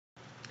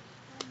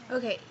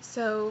Okay,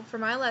 so for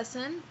my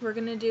lesson, we're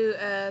going to do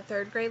a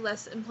third grade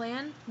lesson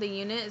plan. The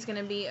unit is going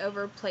to be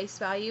over place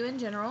value in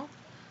general.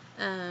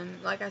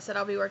 Like I said,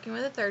 I'll be working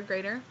with a third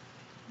grader.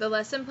 The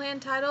lesson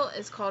plan title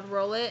is called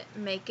Roll It,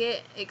 Make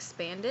It,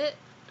 Expand It.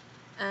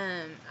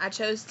 I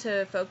chose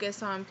to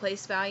focus on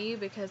place value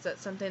because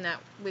that's something that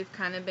we've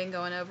kind of been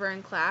going over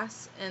in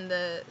class, and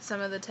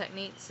some of the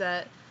techniques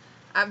that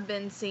I've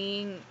been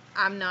seeing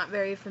I'm not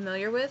very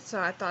familiar with, so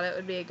I thought it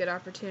would be a good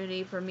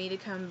opportunity for me to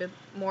come be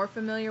more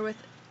familiar with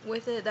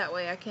it. That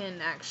way I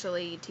can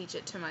actually teach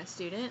it to my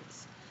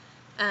students.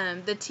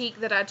 The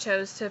TEK that I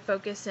chose to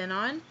focus in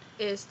on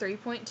is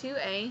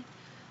 3.2a.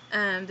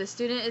 The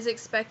student is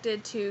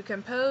expected to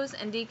compose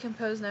and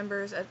decompose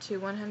numbers up to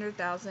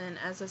 100,000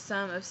 as a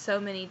sum of so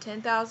many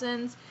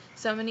 10,000s,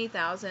 so many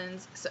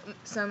thousands,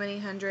 so many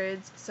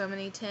hundreds, so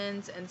many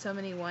tens, and so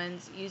many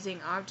ones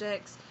using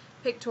objects,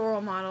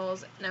 pictorial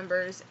models,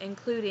 numbers,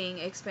 including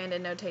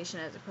expanded notation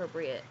as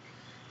appropriate.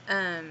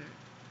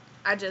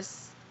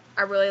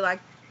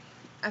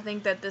 I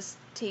think that this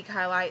TEK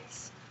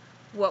highlights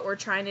what we're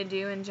trying to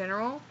do in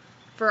general.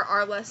 For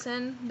our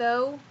lesson,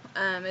 though,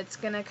 it's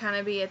going to kind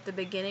of be at the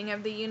beginning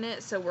of the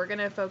unit, so we're going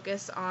to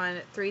focus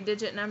on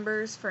 3-digit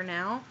numbers for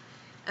now.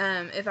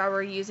 If I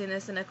were using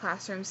this in a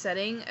classroom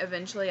setting,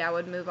 eventually I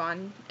would move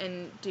on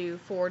and do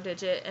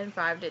 4-digit and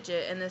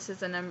 5-digit, and this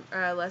is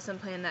a lesson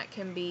plan that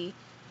can be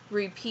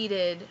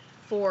repeated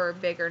for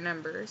bigger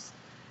numbers.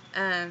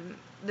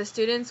 The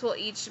students will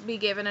each be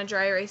given a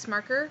dry erase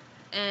marker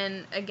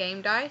and a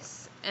game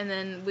dice, and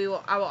then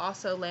I will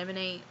also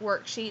laminate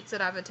worksheets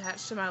that I've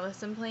attached to my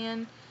lesson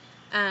plan.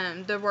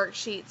 The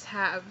worksheets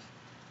have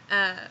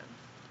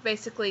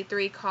basically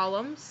 3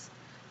 columns,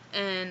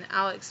 and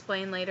I'll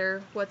explain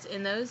later what's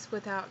in those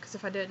because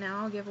if I do it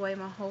now I'll give away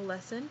my whole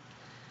lesson.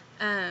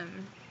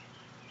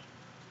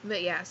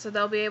 But yeah, so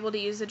they'll be able to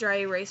use the dry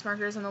erase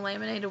markers on the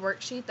laminated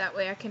worksheet. That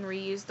way I can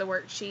reuse the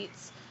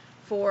worksheets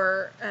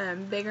for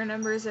bigger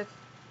numbers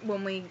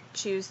when we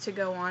choose to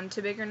go on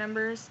to bigger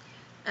numbers.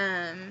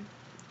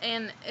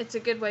 And it's a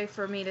good way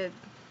for me to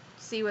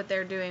see what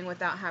they're doing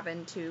without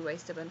having to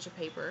waste a bunch of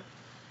paper.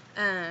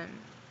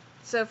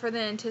 So for the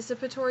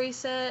anticipatory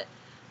set,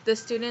 the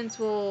students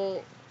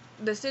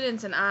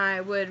and I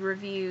would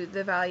review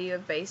the value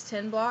of base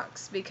 10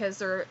 blocks because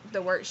the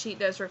worksheet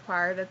does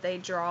require that they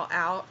draw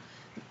out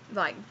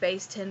like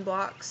base 10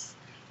 blocks.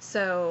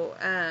 So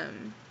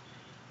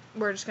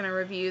we're just going to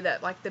review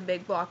that, like, the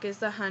big block is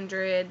the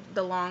 100,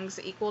 the longs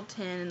equal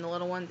 10, and the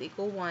little ones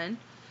equal 1.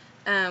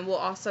 We'll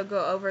also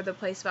go over the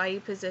place value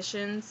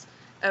positions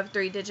of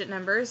 3-digit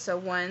numbers, so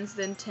ones,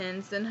 then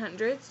tens, then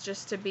hundreds,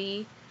 just to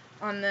be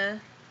on the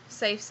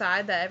safe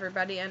side that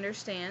everybody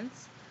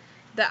understands.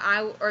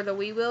 The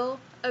we will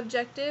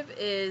objective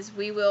is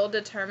we will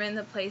determine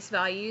the place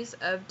values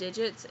of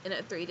digits in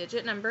a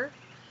 3-digit number.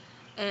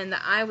 And the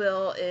I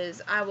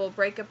will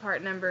break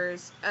apart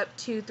numbers up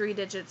to 3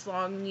 digits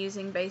long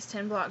using base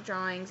 10 block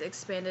drawings,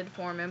 expanded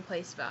form, and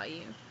place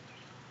value.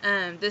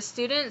 The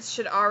students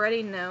should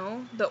already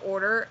know the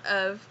order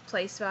of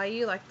place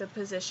value, like the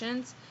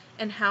positions,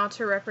 and how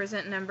to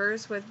represent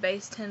numbers with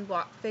base 10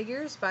 block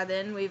figures. By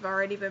then, we've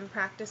already been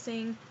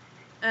practicing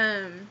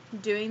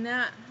doing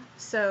that,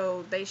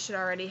 so they should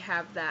already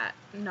have that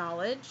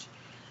knowledge.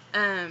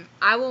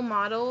 I will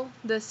model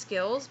the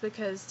skills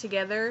because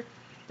together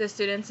the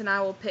students and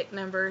I will pick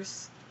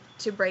numbers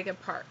to break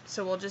apart.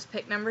 So we'll just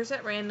pick numbers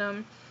at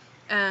random,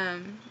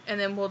 and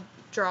then we'll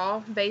draw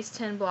base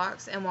 10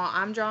 blocks, and while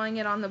I'm drawing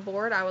it on the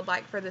board, I would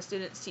like for the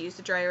students to use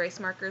the dry erase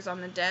markers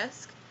on the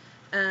desk.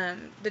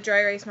 The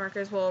dry erase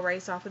markers will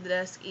erase off of the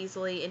desk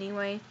easily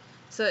anyway,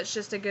 so it's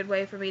just a good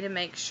way for me to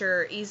make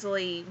sure,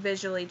 easily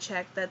visually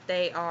check that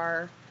they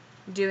are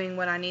doing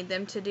what I need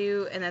them to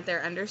do and that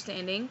they're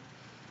understanding.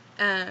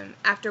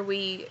 After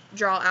we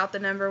draw out the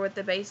number with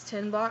the base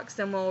 10 blocks,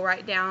 then we'll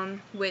write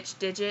down which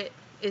digit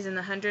is in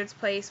the hundreds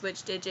place,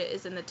 which digit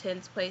is in the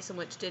tens place, and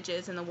which digit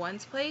is in the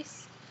ones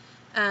place.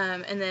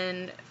 And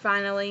then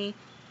finally,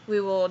 I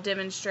will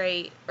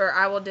demonstrate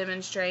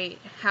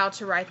how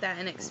to write that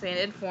in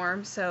expanded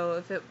form.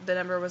 So if the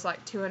number was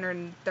like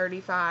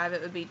 235,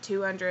 it would be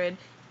 200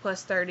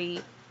 plus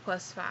 30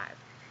 plus 5.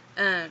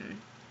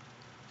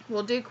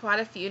 We'll do quite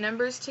a few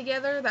numbers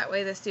together. That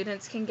way the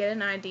students can get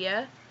an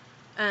idea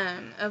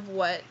of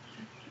what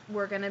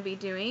we're going to be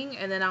doing,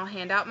 and then I'll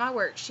hand out my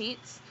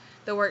worksheets.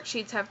 The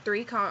worksheets have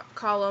 3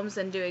 columns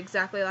and do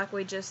exactly like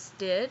we just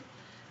did.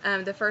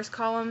 The first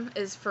column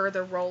is for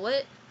the roll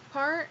it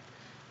part.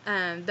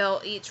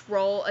 They'll each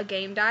roll a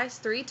game dice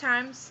 3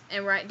 times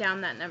and write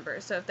down that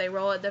number. So if they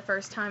roll it the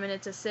first time and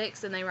it's a 6,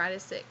 then they write a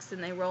 6,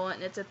 and they roll it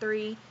and it's a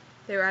 3,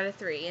 they write a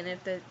 3, and if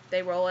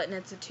they roll it and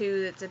it's a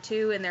 2, it's a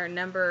 2, and their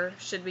number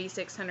should be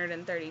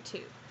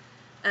 632.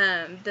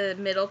 The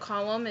middle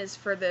column is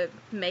for the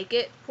make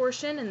it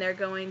portion, and they're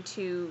going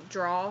to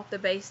draw the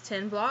base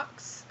 10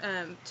 blocks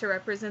to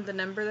represent the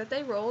number that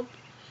they rolled,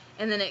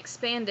 and then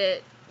expand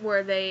it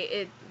where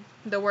the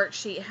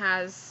worksheet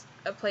has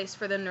a place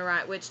for them to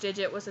write which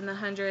digit was in the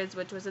hundreds,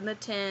 which was in the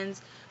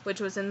tens, which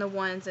was in the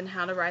ones, and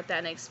how to write that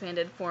in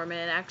expanded form. And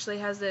it actually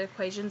has the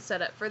equation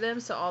set up for them,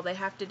 so all they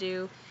have to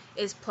do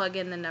is plug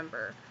in the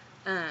number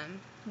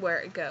where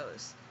it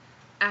goes.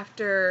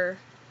 After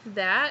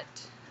that,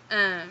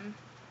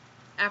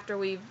 after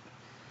we've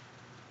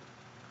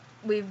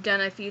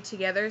done a few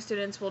together,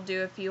 students will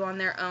do a few on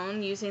their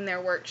own using their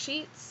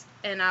worksheets,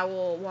 and I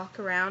will walk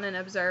around and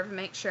observe and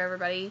make sure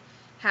everybody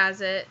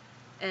has it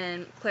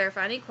and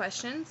clarify any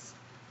questions.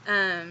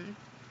 And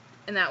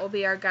that will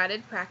be our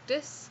guided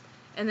practice.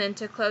 And then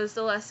to close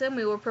the lesson,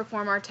 we will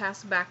perform our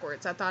task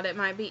backwards. I thought it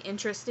might be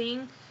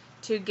interesting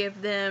to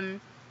give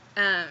them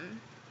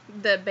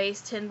the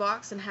base 10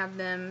 blocks and have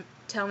them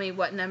tell me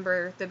what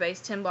number the base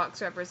 10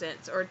 blocks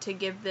represents, or to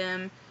give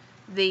them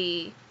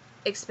the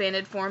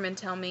expanded form and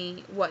tell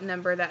me what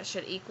number that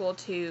should equal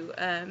to,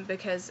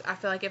 because I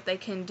feel like if they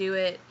can do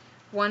it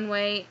one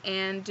way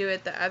and do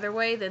it the other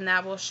way, then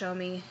that will show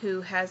me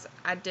who has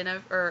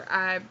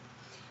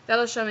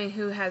that'll show me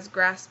who has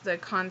grasped the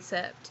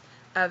concept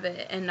of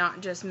it and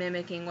not just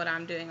mimicking what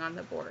I'm doing on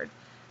the board.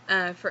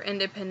 For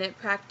independent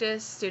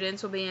practice,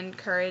 students will be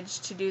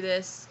encouraged to do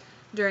this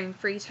during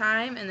free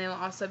time, and they will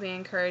also be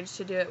encouraged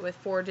to do it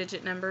with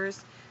 4-digit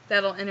numbers.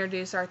 That'll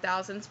introduce our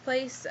thousands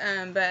place,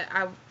 but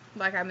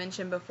like I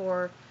mentioned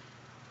before,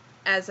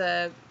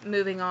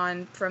 moving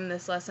on from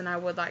this lesson, I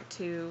would like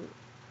to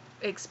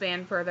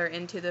expand further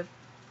into the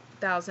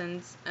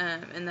thousands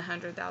and the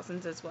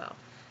 100,000s as well.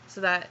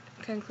 So that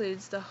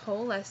concludes the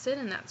whole lesson,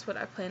 and that's what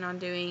I plan on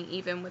doing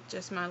even with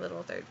just my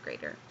little 3rd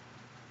grader.